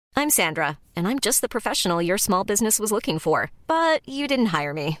I'm Sandra, and I'm just the professional your small business was looking for. But you didn't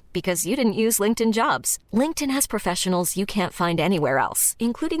hire me because you didn't use LinkedIn Jobs. LinkedIn has professionals you can't find anywhere else,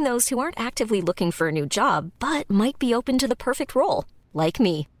 including those who aren't actively looking for a new job, but might be open to the perfect role, like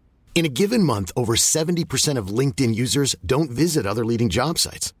me. In a given month, over 70% of LinkedIn users don't visit other leading job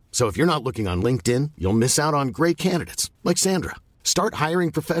sites. So if you're not looking on LinkedIn, you'll miss out on great candidates like Sandra. Start hiring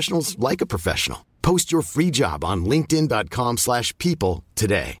professionals like a professional. Post your free job on linkedin.com/people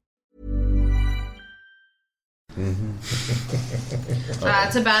today.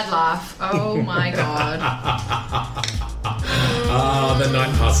 That's a bad laugh. Oh my god. The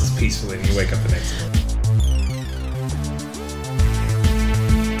night passes peacefully and you wake up the next morning.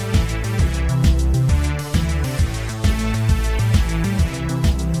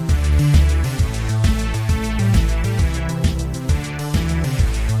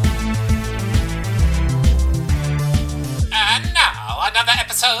 Another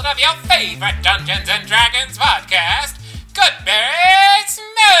episode of your favorite Dungeons & Dragons podcast, Goodberry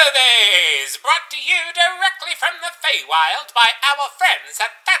Smoothies, brought to you directly from the Feywild by our friends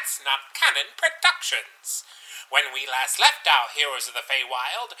at That's Not Canon Productions. When we last left our heroes of the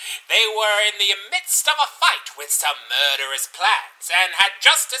Feywild, they were in the midst of a fight with some murderous plants and had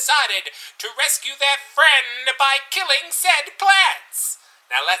just decided to rescue their friend by killing said plants.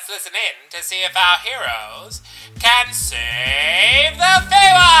 Now let's listen in to see if our heroes can save the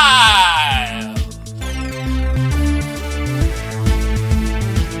Feywild!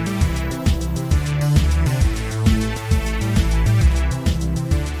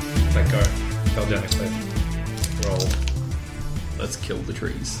 Let go. Fell down a cliff. Roll. Let's kill the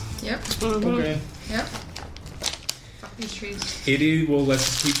trees. Yep. Okay. Yep. Fuck these trees. Well,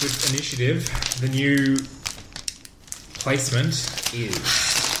 let's keep with initiative. The new placement is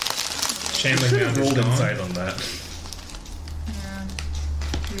Chandling Mountain. Rolled insight on that. Yeah.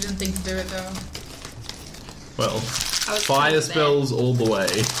 We didn't think to do it though. Well, was fire kind of spells all the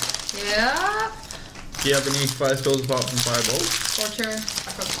way. Yeah. Do you have any fire spells apart from fireball? Scorcher.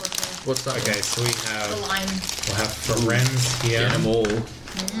 I've got Scorcher. What's that? Okay, so we The have line. we'll have Ferenz here, Get them all.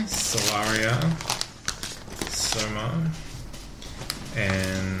 Solaria, Soma,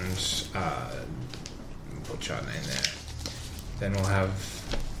 and put Chardonnay in there. Then we'll have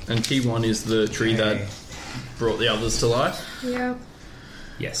And T1 is the tree that brought the others to life. Yeah.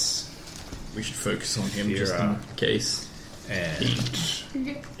 yes, We should focus on him just Fira. in case. and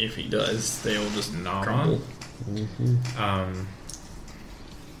If he dies, they all just Nama. crumble.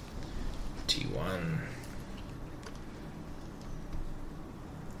 T1,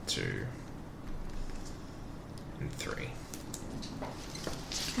 2, and 3.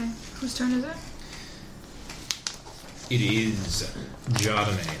 Okay. Whose turn is it? It is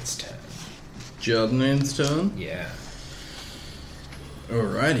Jardinaine's turn. Jardinane's turn. Yeah.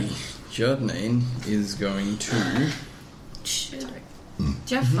 Alrighty. Jardinane is going to... Should Do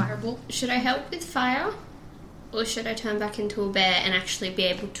you have Fireball? I help with fire? Or should I turn back into a bear and actually be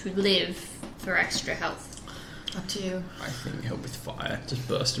able to live for extra health? Up to you. I think help with fire. Just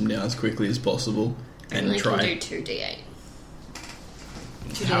burst him down as quickly as possible. I And only try... can do 2d8.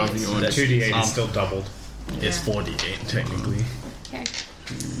 However you want. 2d8 is still doubled. It's 4d8 technically. Okay.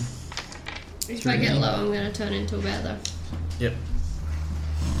 If I get low, I'm going to turn into a bear though. Yep.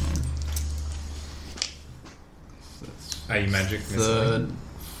 Are you magic missile? Third,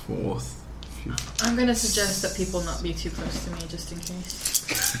 fourth, fifth. I'm going to suggest that people not be too close to me just in case.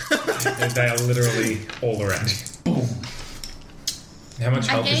 They are literally all around you. Boom. How much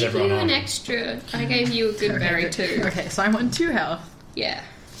I health is gave everyone you on? an extra. I gave you a good berry too. Okay, so I'm on 2 health. Yeah.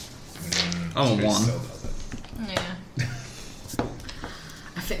 I'm on Who 1. still does it? Yeah.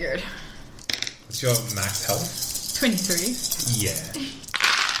 I figured. What's your max health? 23. Yeah.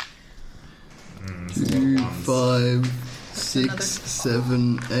 2, 5, 6, another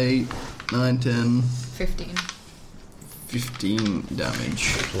 7, 8, 9, 10, 15. 15 damage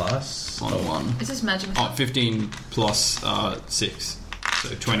Plus. on 1. Is this magic? Oh, 15 plus 6. So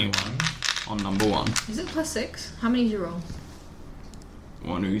 21 on number 1. Is it plus 6? How many did you roll?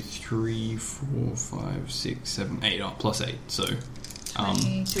 1, 2, 3, 4, 5, 6, 7, 8. Oh, plus 8. So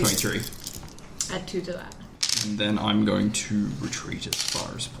 23. Add 2 to that. And then I'm going to retreat as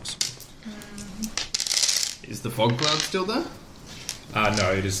far as possible. Is the fog cloud still there?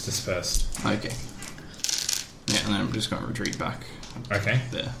 No, it is dispersed. Okay. Yeah, and then I'm just going to retreat back Okay.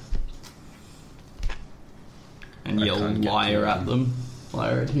 there. And I yell can't get liar to at them.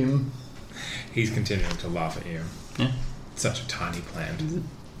 Liar at him. He's continuing to laugh at you. Yeah. Such a tiny plant.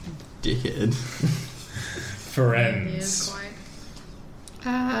 Dickhead. Friends. quite.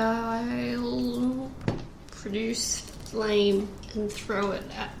 I'll produce flame and throw it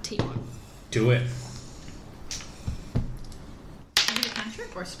at T1. Do it. Is it a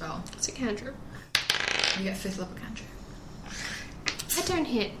cantrip or a spell? It's a cantrip. You get 5th level cantrip. I don't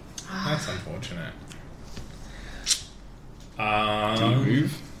hit. That's unfortunate. Do you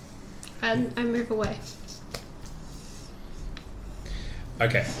move? I move away.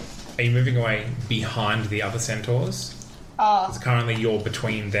 Okay. Are you moving away behind the other centaurs? Oh, Because currently you're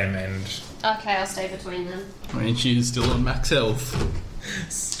between them and... okay, I'll stay between them. I mean, she is still on max health.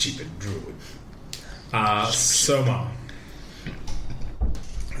 Stupid druid. Soma.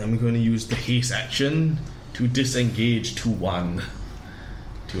 I'm going to use the haste action to disengage to 1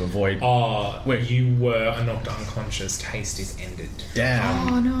 to avoid. Wait, you were knocked unconscious. Haste is ended.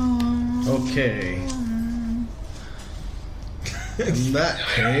 Damn. Oh no. Okay. In that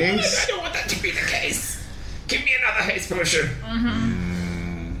case, I don't want that to be the case. Give me another haste potion.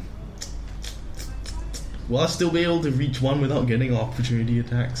 will I still be able to reach 1 without getting opportunity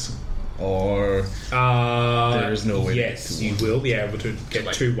attacks? Or there's no way. Yes, you will be able to get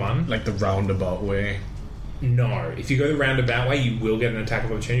 2-1. Like the roundabout way. No. If you go the roundabout way, you will get an attack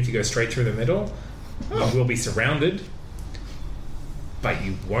of opportunity. If you go straight through the middle, you will be surrounded. But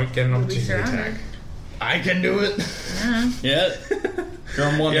you won't get an opportunity attack. I can do it. Yeah. You're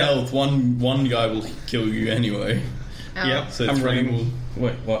on 1 health. One guy will kill you anyway. Oh. Yep. So I'm 3 running. will...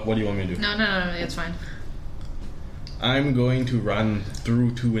 Wait, what do you want me to do? No, it's fine. I'm going to run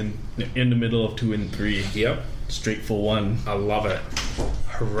through 2 in the middle of 2 and 3. Yep. Straight for 1. I love it.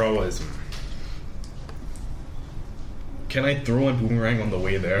 Heroism. Can I throw a boomerang on the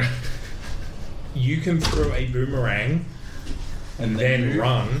way there? You can throw a boomerang and then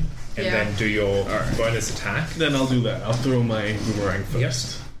run and Yeah. then do your bonus attack. Then I'll do that. I'll throw my boomerang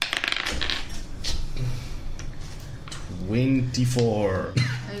first. 24. Are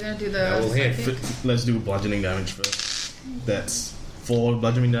you gonna do the? That will hit. psychic? Let's do bludgeoning damage first. That's 4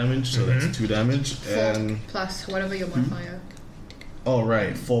 bludgeoning damage, so that's 2 damage. 4 And plus whatever your modifier. oh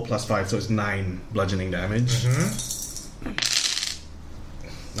right, 4 plus 5, so it's 9 bludgeoning damage.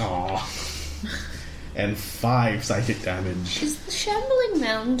 Aww. And 5 psychic damage. Is the shambling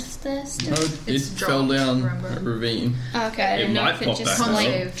mound there still? No, It's it fell dropped, down remember? a ravine. Okay, I didn't know might if it pop just back up.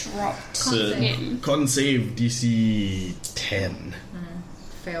 like Con dropped So- him. Con save DC 10.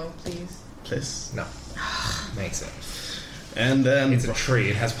 Fail, please. Please. No. Makes it. And then It's a tree.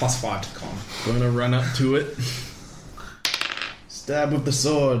 It has +5 to con. gonna run up to it. Stab with the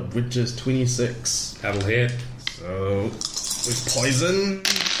sword, which is 26. That'll hit. So with poison.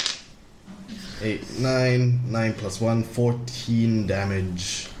 8, 9 plus 1, 14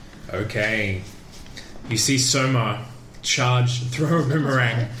 damage. Okay. You see Soma charge, throw a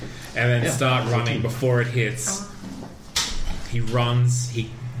boomerang, and then start running before it hits. He runs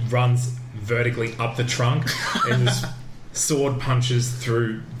vertically up the trunk, and his sword punches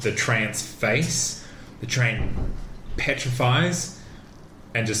through the train's face. The train petrifies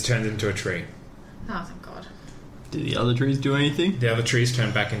and just turns into a tree. Oh, thank God. Did the other trees do anything? The other trees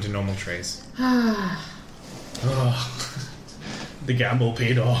turn back into normal trees. The gamble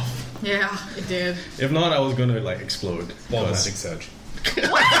paid off. Yeah, it did. If not, I was gonna like explode. Plastic surge.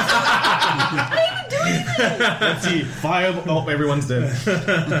 Let's see. Fire. Oh, everyone's dead.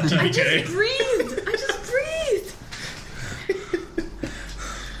 TPK. I just breathed.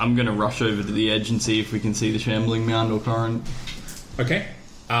 I'm gonna rush over to the edge and see if we can see the shambling mound or current. Okay.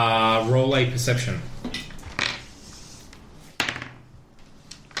 Roll a perception.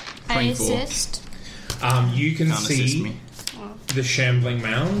 I 24. assist. You can Can't assist see me. the shambling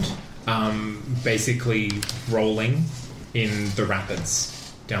mound basically rolling in the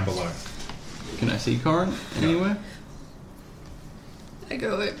rapids down below. Can I see current anywhere? I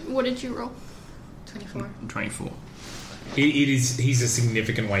go. What did you roll? 24. 24. He's a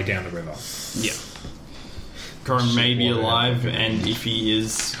significant way down the river. Yeah. Current may be alive, and if he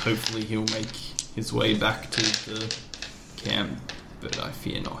is, hopefully he'll make his way back to the camp, but I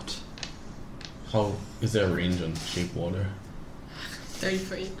fear not. How is there a range on shape water? 30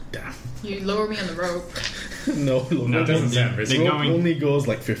 feet. Damn. You lower me on the rope. No, That doesn't sound they're risky. going- only goes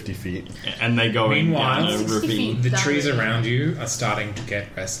like 50 feet. And they go Meanwhile, down a 60 ravine. feet. The That trees way. around you are starting to get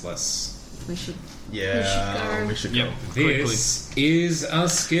restless. We should. Yeah, we should go. Yep, quickly. This is a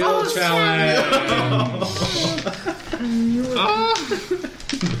skill challenge.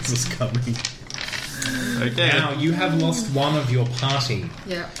 This is coming. Okay. Now you have lost one of your party.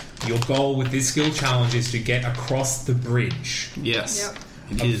 Yeah. Your goal with this skill challenge is to get across the bridge, Yes.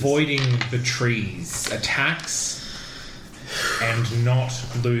 Yep. It is. avoiding the trees' attacks, and not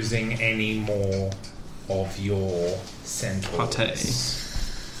losing any more of your centaurs. Pate.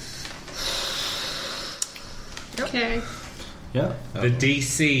 Okay. Yeah. The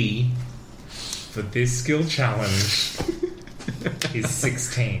DC for this skill challenge is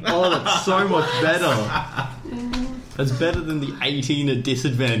 16. Oh, that's so much better. That's better than the 18 at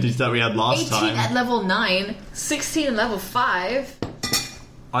disadvantage that we had last 18 time. at level 9, 16 at level 5.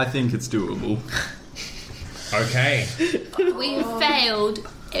 I think it's doable. Okay. We failed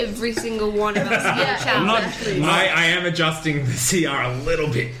every single one of us. Yeah, not- exactly. I am adjusting the CR a little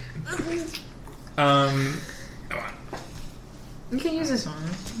bit. You can use this one.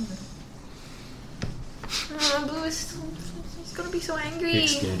 Blue is he's gonna be so angry. He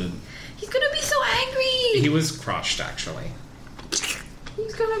exploded. He's gonna be so angry. He was crushed, actually.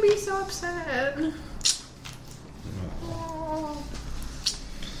 He's gonna be so upset. Oh.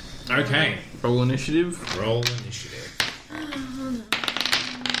 Okay. Roll initiative. Roll initiative.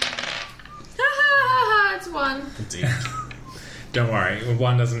 It's 1. Don't worry,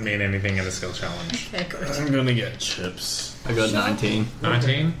 1 doesn't mean anything in a skill challenge. Okay, good. I'm gonna get chips. I got 19.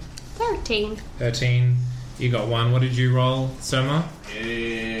 19, 13. 13. You got 1. What did you roll, Soma?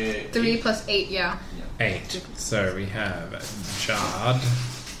 3 plus 8, yeah. 8. So we have Jard,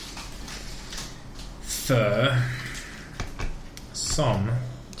 Fur, Som,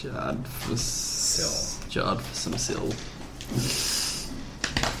 Jard for Sill. Jard for some sill.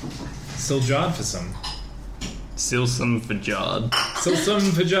 Still Jard for some. Sill some for Jard. Still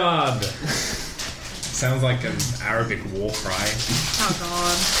some for Jard. Sounds like an Arabic war cry. Oh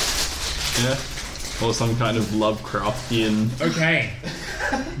god. Yeah. Or some kind of Lovecraftian. Okay.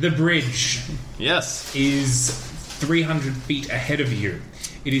 The bridge Yes. is 300 feet ahead of you.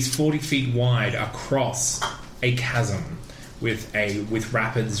 It is 40 feet wide across a chasm with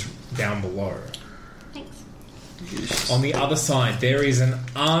rapids down below. Thanks. On the other side, there is an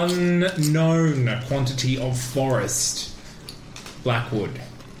unknown quantity of forest, blackwood,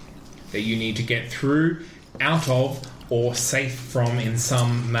 that you need to get through, out of, or safe from in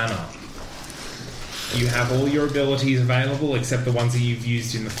some manner. You have all your abilities available except the ones that you've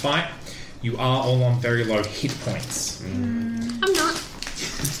used in the fight. You are all on very low hit points. I'm not.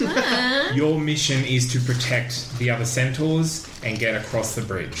 Your mission is to protect the other centaurs and get across the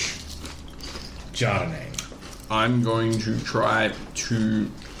bridge. Jardine. I'm going to try to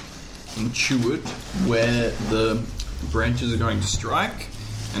intuit where the branches are going to strike,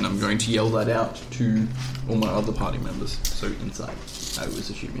 and I'm going to yell that out to all my other party members. So inside, I was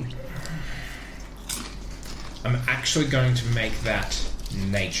assuming. I'm actually going to make that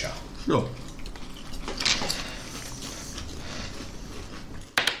nature. Sure.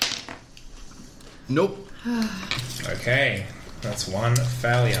 Nope. Okay, that's 1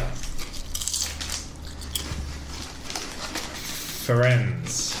 failure.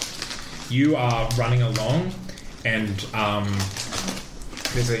 Ferenz, you are running along, and no,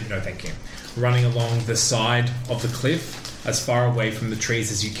 thank you. Running along the side of the cliff, as far away from the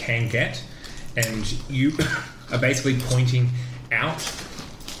trees as you can get, and you are basically pointing out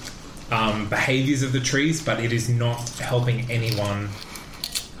behaviors of the trees, but it is not helping anyone.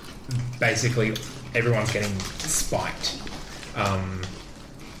 Basically, everyone's getting spiked.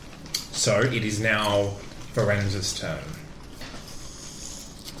 So it is now Ferenz's turn.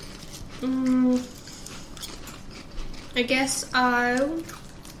 I guess I'll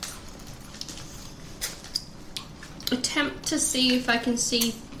attempt to see if I can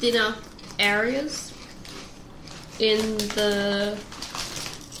see thinner areas in the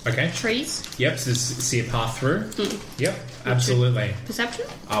Okay. trees. Yep. So see a path through. Yep. Absolutely. Perception?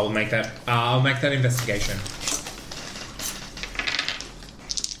 I'll make that. I'll make that investigation.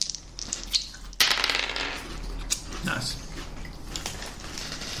 Nice.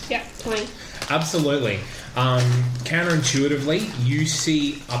 Yeah, 20. Absolutely. Counterintuitively, you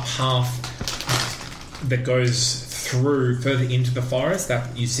see a path that goes through further into the forest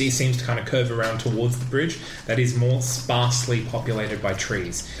that you see seems to kind of curve around towards the bridge that is more sparsely populated by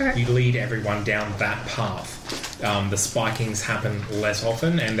trees. Okay. You lead everyone down that path. The spikings happen less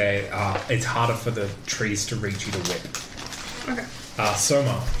often, and it's harder for the trees to reach you to whip. Okay.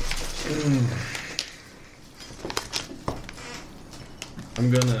 Soma. I'm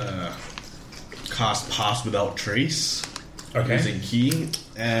gonna cast Pass Without Trace Okay. using Key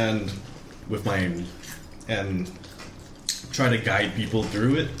and try to guide people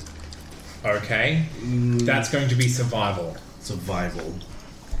through it. Okay. That's going to be survival. Survival.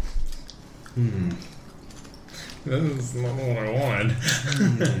 This is not what I wanted.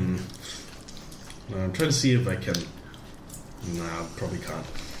 I'm trying to see if I can. Nah, probably can't.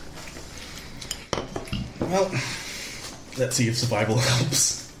 Well, let's see if survival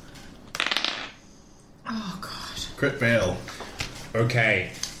helps. Oh god. Crit fail.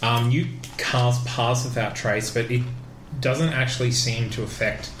 Okay. You cast Pass Without Trace, but it doesn't actually seem to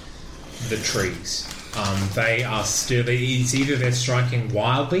affect the trees. They are still... It's either they're striking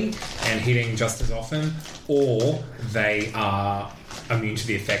wildly and hitting just as often, or they are immune to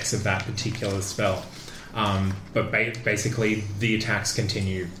the effects of that particular spell. But basically, the attacks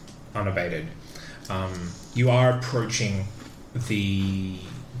continue unabated. You are approaching the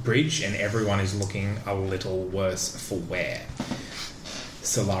bridge, and everyone is looking a little worse for wear.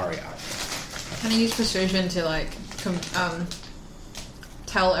 Solaria. Can I use persuasion to like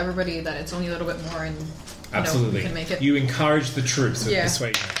tell everybody that it's only a little bit more and Absolutely. We can make it? You encourage the troops with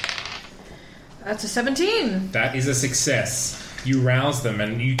persuasion. That's a 17. That is a success. You rouse them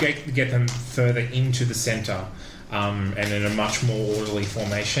and you get them further into the centre, and in a much more orderly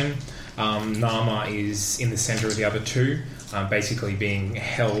formation. Nama is in the centre of the other two, basically being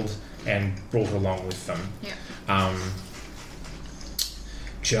held and brought along with them. Yeah.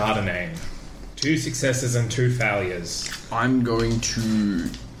 Jardinane. 2 successes and 2 failures. I'm going to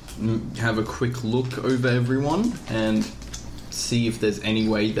have a quick look over everyone and see if there's any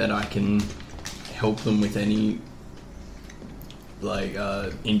way that I can help them with any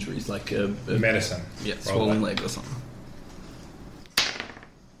injuries, like a medicine. Yeah, swollen leg or something.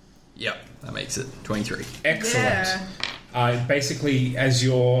 Yep, that makes it 23. Excellent. Yeah. Basically, as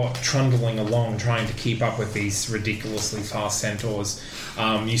you're trundling along, trying to keep up with these ridiculously fast centaurs,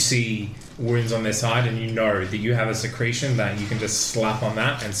 you see wounds on their side, and you know that you have a secretion that you can just slap on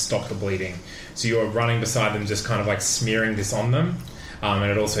that and stop the bleeding. So you're running beside them, just kind of like smearing this on them, and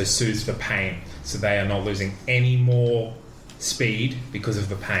it also soothes the pain, so they are not losing any more speed because of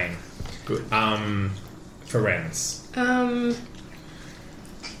the pain. Good. Ferenz.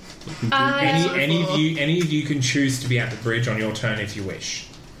 Any of you can choose to be at the bridge on your turn if you wish.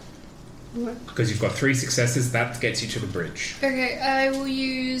 What? Because you've got 3 successes, that gets you to the bridge. Okay, I will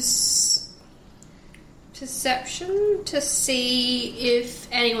use perception to see if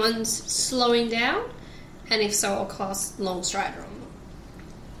anyone's slowing down, and if so, I'll cast Long Strider on them.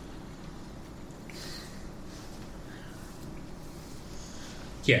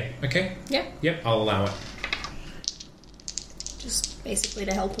 Yeah, okay. Yeah. Yep, I'll allow it. Just basically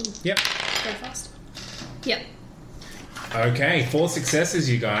to help them. Yep. Go faster. Yep. Okay, 4 successes,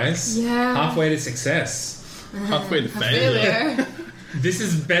 you guys. Yeah. Halfway to success. Halfway to failure. This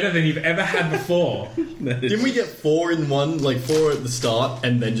is better than you've ever had before. Didn't we get 4 in one, like 4 at the start,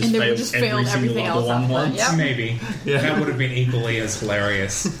 and then just failed every single other one once? Yep. Maybe. Yeah. That would have been equally as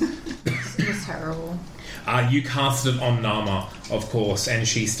hilarious. It was terrible. You cast it on Nama, of course, and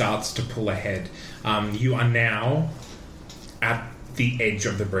she starts to pull ahead. You are now at the edge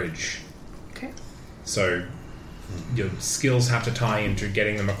of the bridge. Okay. So your skills have to tie into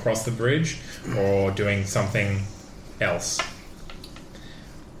getting them across the bridge or doing something else.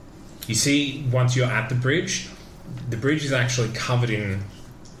 You see, once you're at the bridge is actually covered in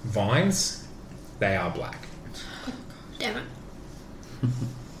vines. They are black. Damn it.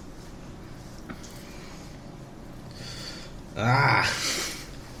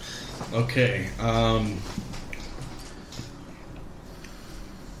 Okay.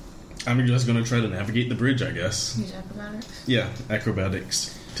 I'm just gonna try to navigate the bridge, I guess. Use acrobatics. Yeah,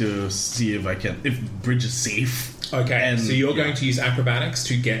 acrobatics to see if the bridge is safe. Okay, And, so you're going to use acrobatics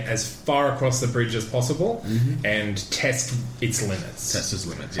to get as far across the bridge as possible and test its limits. Test its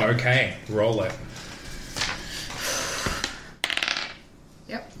limits. Yeah. Okay, roll it.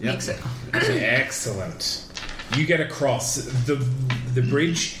 Yep. Makes it. Excellent. You get across. The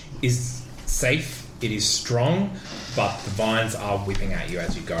bridge is safe. It is strong, but the vines are whipping at you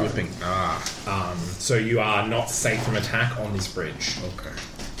as you go. Whipping. So you are not safe from attack on this bridge. Okay.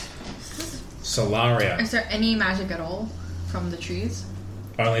 Solaria. Is there any magic at all from the trees?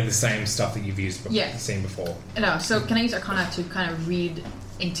 Only the same stuff that you've seen before. No. So can I use Arcana to kind of read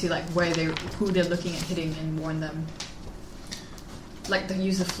into like who they're looking at hitting and warn them? Like to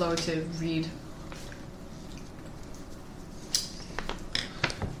use the flow to read.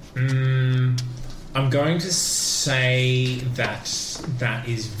 I'm going to say that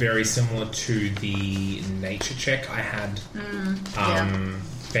is very similar to the nature check I had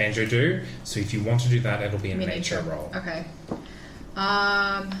Banjo do. So if you want to do that, it'll be a nature roll. Okay.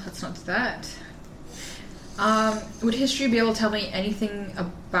 Let's not do that. Would history be able to tell me anything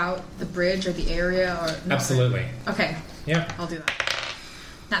about the bridge or the area or nothing? Absolutely. Okay. Yeah. I'll do that.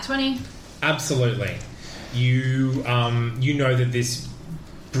 Nat 20. Absolutely. You know that this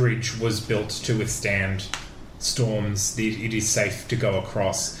bridge was built to withstand storms. It is safe to go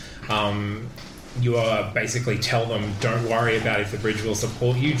across. You basically tell them, don't worry about if the bridge will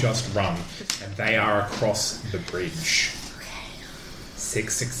support you, just run. And they are across the bridge. Okay.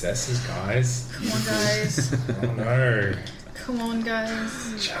 6 successes, guys. Come on, guys. Oh no. Come on, guys.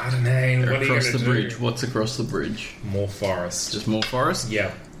 Chardonnay, what are you across going to the do? bridge. What's across the bridge? More forest. Just more forest?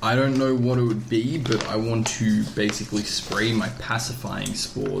 Yeah. I don't know what it would be, but I want to basically spray my pacifying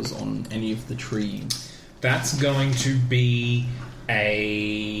spores on any of the trees. That's going to be a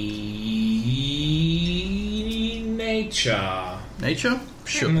nature. Nature?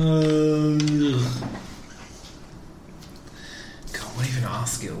 Sure. God, what even are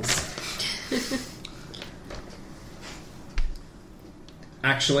skills?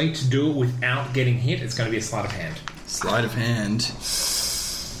 Actually, to do it without getting hit, it's going to be a sleight of hand. Sleight of hand.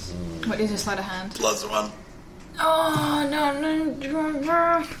 What is a sleight of hand? +1. Oh, no.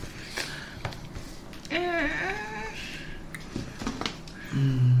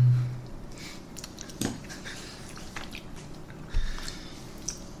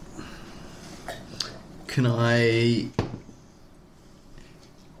 Can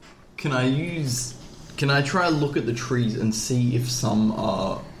I try to look at the trees and see if some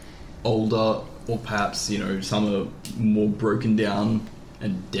are older or perhaps, some are more broken down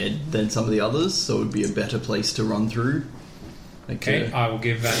and dead than some of the others, so it would be a better place to run through? Okay, I will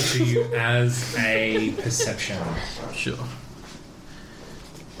give that to you as a perception. Sure.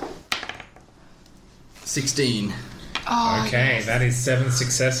 16. Oh, Okay, that is 7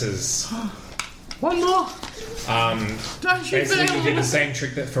 successes. One more! Don't you Basically, you did the same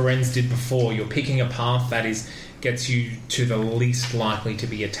trick that Ferenz did before. You're picking a path that gets you to the least likely to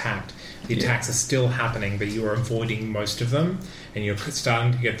be attacked. The attacks are still happening, but you are avoiding most of them, and you're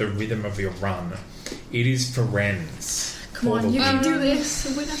starting to get the rhythm of your run. It is Ferenz. Come on, you can do this.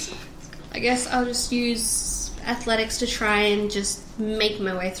 I guess I'll just use athletics to try and just make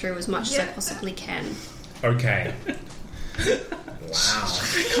my way through as much as I possibly can. Okay. Wow.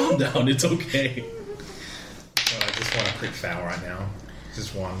 Calm down, it's okay. Well, I just want a quick foul right now.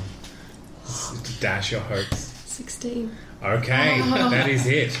 Just one. Just to dash your hopes. 16. Okay, that is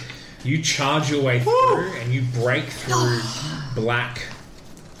it. You charge your way through and you break through black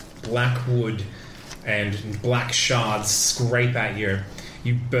wood and black shards scrape at you.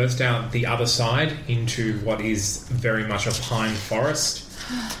 You burst out the other side into what is very much a pine forest,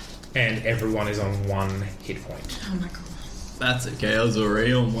 and everyone is on 1 hit point. Oh my god. That's okay, I was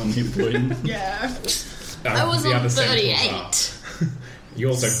already on 1 hit point. Yeah. I was the on other 38. You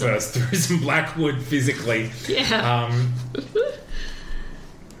also burst through some black wood physically. Yeah.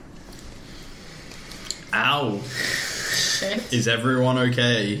 Ow. Shit. Is everyone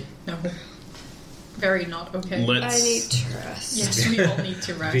okay? No. Very not okay. Let's... I need to rest. Yes, we all need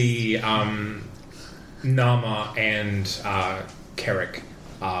to rest. The Nama and Kerrick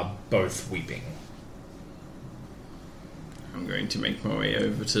are both weeping. I'm going to make my way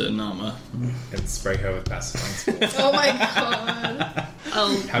over to Nama. And spray her with pacifying spores. Oh my god.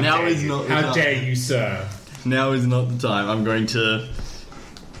 Oh, How Now dare is you. not the How time. dare you, sir? Now is not the time. I'm going to,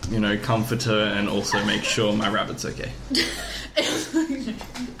 comfort her and also make sure my rabbit's okay.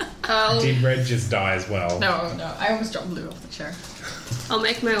 Did Red just die as well? No. I almost dropped Blue off the chair. I'll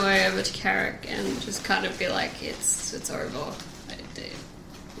make my way over to Carrick and just kind of be like, it's over.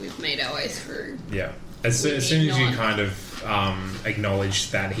 We've made our way through. Yeah. As soon as you kind of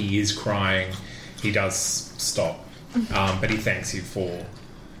acknowledge that he is crying, he does stop. But he thanks you for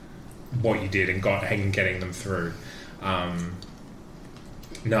what you did and getting them through.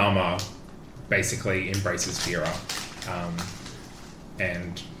 Nama basically embraces Vera,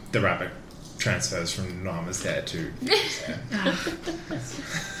 and the rabbit transfers from Nama's hair to Vera's hair.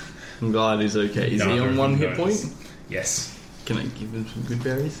 I'm glad he's okay. Is he Neither on of 1 them hit knows. point? Yes. Can I give him some good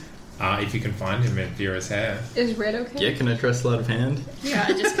berries? If you can find him in Vera's hair. Is Red okay? Yeah, can I try sleight of hand? Yeah,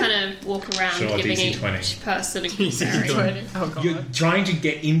 I just kind of walk around Sure, giving DC each 20. person a good DC berry. 20. Oh god. You're trying to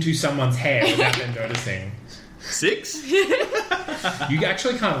get into someone's hair without them noticing. 6? You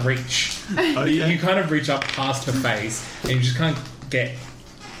actually can't reach. Oh, yeah. You kind of reach up past her face and you just kind of get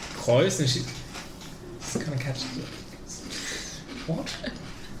close and she just kind of catches it. What?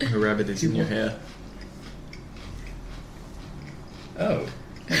 Her rabbit is in your hair. Oh,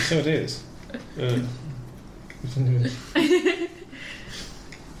 so it is.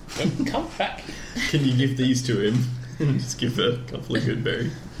 Come back. Can you give these to him? Just give her a couple of good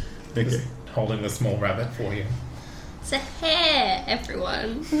berries. Okay. Holding the small rabbit for you. It's a hair,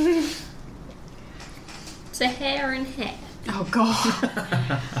 everyone. It's a hair and hair. Oh god.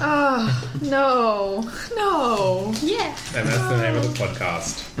 Oh no. Yeah. And that's the name of the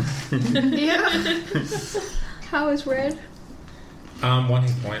podcast. Yeah. How is Red? 1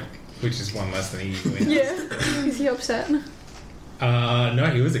 hit point, which is 1 less than he usually has. Yeah. Is he upset?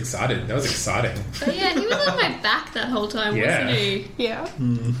 No, he was excited. That was exciting. But yeah, he was on my back that whole time, Yeah. wasn't he? Yeah.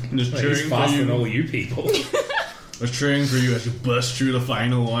 Just He's cheering for faster than you. all you people. I was cheering for you as you burst through the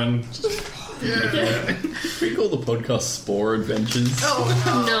final one. We call the podcast Spore Adventures.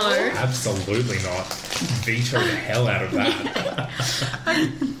 Oh, No. Absolutely not. Veto the hell out of that.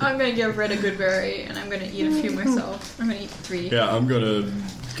 I'm gonna give Red a good berry, and I'm gonna eat a few myself. I'm gonna eat 3. Yeah, I'm gonna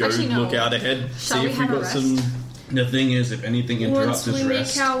go Actually, no. look out ahead, Shall see we if we have a got rest? some. The thing is, if anything interrupts Once his we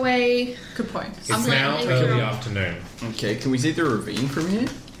rest, make our way, Good point. It's I'm now letting early go. afternoon. Okay, can we see the ravine from here?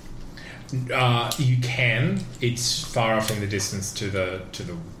 You can. It's far off in the distance to the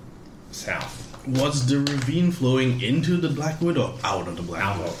south. was the ravine flowing into the Blackwood or out of the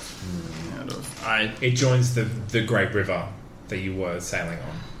Blackwood? Out of. I It joins the great river that you were sailing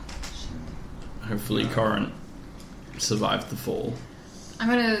on. hopefully Corin survived the fall. I'm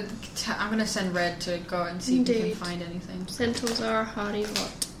gonna send Red to go and see if he can Indeed. find anything. Centaurs are a hardy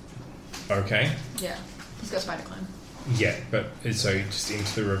lot. Okay. Yeah, he's got spider climb. Yeah, but so just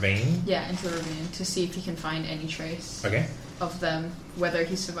into the ravine. Yeah, into the ravine to see if he can find any trace Okay. of them, whether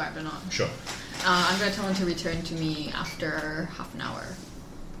he survived or not. Sure. I'm gonna tell him to return to me after half an hour.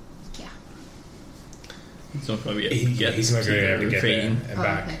 Yeah. It's not going to be He's not going to be able to get there ravine. and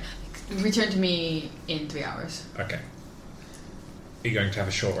back. Okay. Return to me in 3 hours. Okay. Are you going to have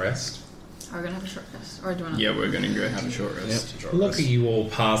a short rest? Are we gonna have a short rest, or do you want to? Yeah, we're going to go have a short rest. Look at you all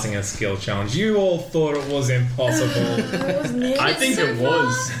passing a skill challenge. You all thought it was impossible. I think it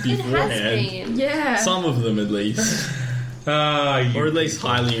was It has beforehand. been. Yeah. Some of them, at least. Or at least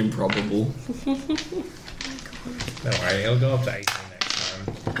highly improbable. Don't worry, it'll go up to 18 next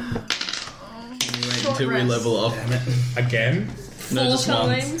time. Wait Short until we rest. level up. Again? No, 4 just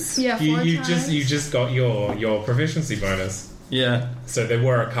once. times. Yeah. 4 You times. just got your proficiency bonus. Yeah. So there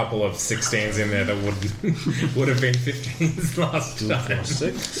were a couple of 16s in there that would have been 15s last time.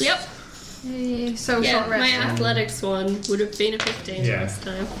 6. Yep. Yay, so Yeah, short rest. my athletics one would have been a 15 Yeah. last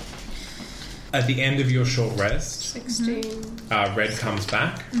time. At the end of your short rest, 16. Red comes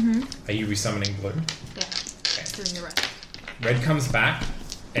back. Are you resummoning Blue? Yeah. Doing the rest. Red comes back,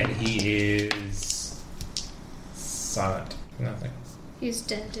 and he is silent. Nothing. He's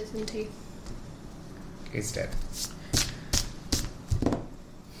dead, isn't he? He's dead.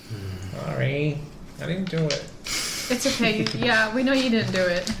 Sorry, I didn't do it. It's okay. Yeah, we know you didn't do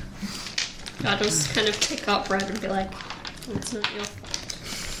it. I'll just kind of pick up Red and be like, it's not your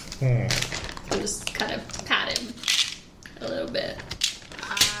fault. And just kind of pat him a little bit.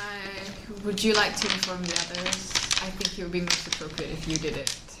 Would you like to inform the others? I think it would be most appropriate if you did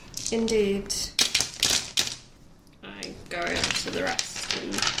it. Indeed. I go out to the rest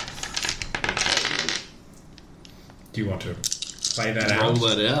and Do you want to play that Roll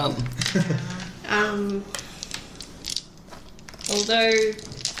out? that out. although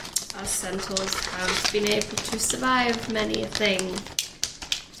our centaurs have been able to survive many a thing,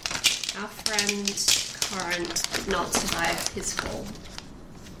 our friend Corrant did not survive his fall.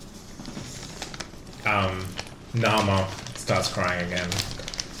 Nama starts crying again.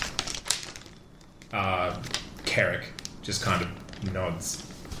 Carrick just kind of nods.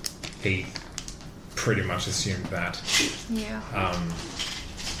 He pretty much assumed that. Yeah.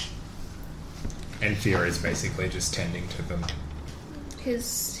 And Fear is basically just tending to them.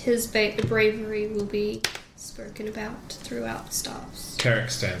 His bravery will be spoken about throughout the stars. Carrick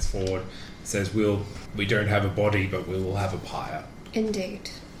stands forward, says, we don't have a body, but we will have a pyre. Indeed.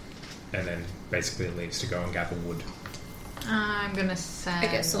 And then basically leaves to go and gather wood. I'm gonna send.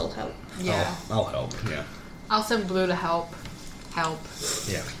 I guess I'll help. Yeah. I'll help. Yeah. I'll send Blue to help.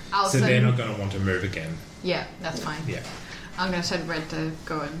 Yeah. I'll So send. they're not going to want to move again. Yeah, that's fine. Yeah. I'm gonna send Red to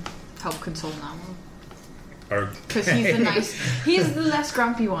go and help console Namo. Or Because he's the nice. He's the less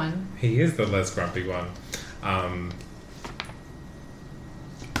grumpy one. He is the less grumpy one.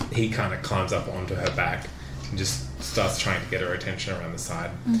 He kind of climbs up onto her back and just starts trying to get her attention around the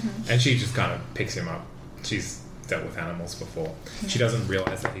side. And she just kind of picks him up. She's dealt with animals before. She doesn't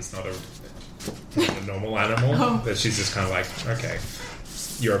realise that he's not a normal animal, but she's just kind of like, okay,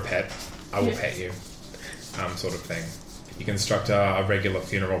 you're a pet, I will pet you, sort of thing. You construct a regular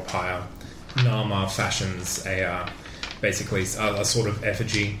funeral pyre. Nama fashions basically a sort of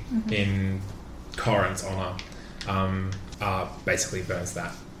effigy in Corrin's honour. Basically burns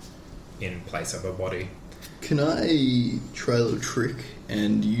that in place of her body. Can I try a little trick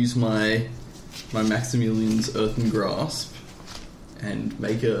and use my Maximilian's Earthen Grasp and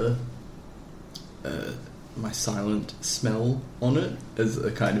make my silent smell on it as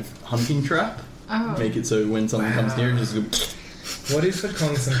a kind of hunting trap? Oh. Make it so when someone comes near, it just go... What is the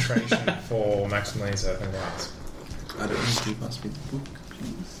concentration for Maximilian's Earthen Glass? I don't know. Can you pass me the book,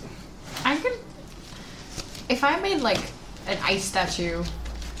 please? I could. If I made like an ice statue,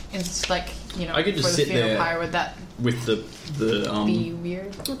 it's like I could just for sit the there pyre, would that with the be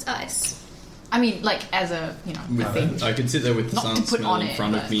weird? What's ice? I mean, like as a thing. I could sit there with the Not sun to put smell on in it,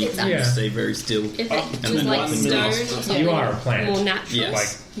 front of but me it's and Yeah. stay very still. If it and was then like open stone the or mouth. something You are a plant. more natural, Yes. Like,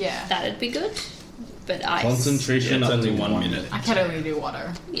 Yeah. that'd be good. But ice. Concentration Yeah, it's up only to 1 minute. I can only do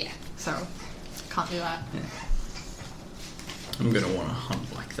water, Yeah. so can't do that. I'm gonna want to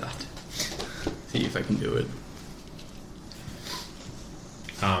hunt like that. See if I can do it.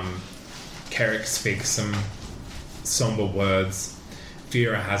 Carrick speaks some somber words.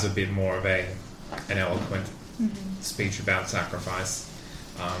 Vera has a bit more of an eloquent speech about sacrifice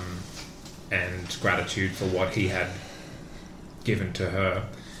and gratitude for what he had given to her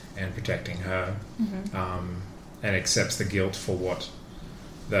and protecting her, and accepts the guilt for what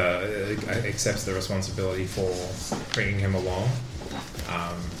accepts the responsibility for bringing him along,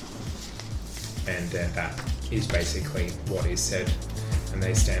 and that is basically what is said. And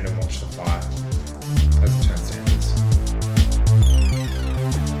they stand and watch the fire as it turns to embers.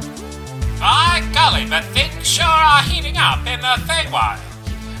 By golly, but things sure are heating up in the Feywild.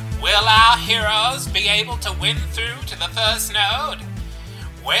 Will our heroes be able to win through to the first node?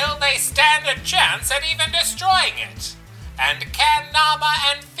 Will they stand a chance at even destroying it? And can Nama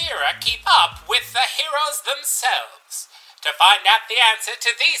and Fira keep up with the heroes themselves? To find out the answer to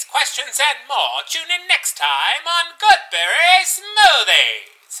these questions and more, tune in next time on Goodberry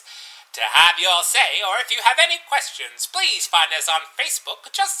Smoothies. To have your say, or if you have any questions, please find us on Facebook.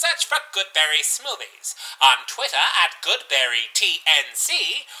 Just search for Goodberry Smoothies. On Twitter at GoodberryTNC,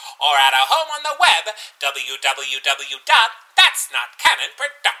 or at our home on the web,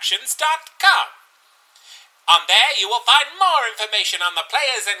 www.that'snotcanonproductions.com. On there, you will find more information on the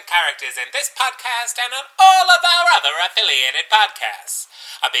players and characters in this podcast and on all of our other affiliated podcasts.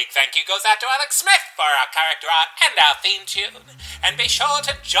 A big thank you goes out to Alex Smith for our character art and our theme tune. And be sure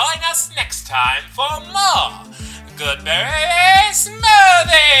to join us next time for more Goodberry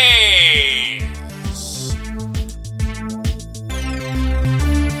Smoothies!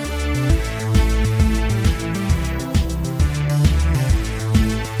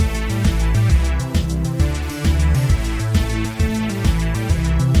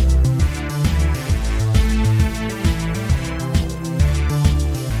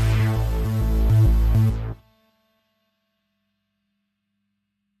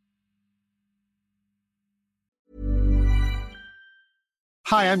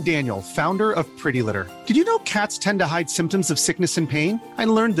 Hi, I'm Daniel, founder of Pretty Litter. Did you know cats tend to hide symptoms of sickness and pain? I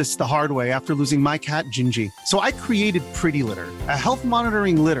learned this the hard way after losing my cat, Gingy. So I created Pretty Litter, a health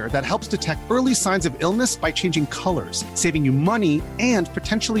monitoring litter that helps detect early signs of illness by changing colors, saving you money and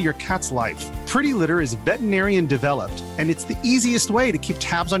potentially your cat's life. Pretty Litter is veterinarian developed, and it's the easiest way to keep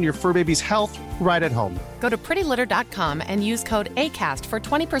tabs on your fur baby's health right at home. Go to prettylitter.com and use code ACAST for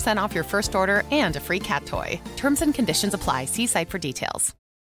 20% off your first order and a free cat toy. Terms and conditions apply. See site for details.